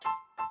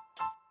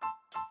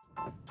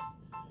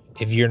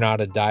If you're not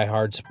a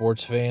diehard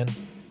sports fan,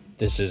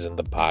 this isn't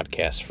the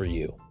podcast for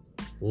you.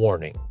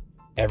 Warning,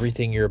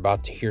 everything you're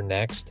about to hear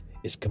next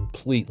is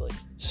completely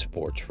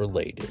sports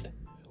related.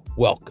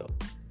 Welcome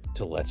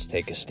to Let's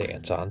Take a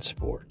Stance on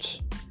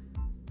Sports.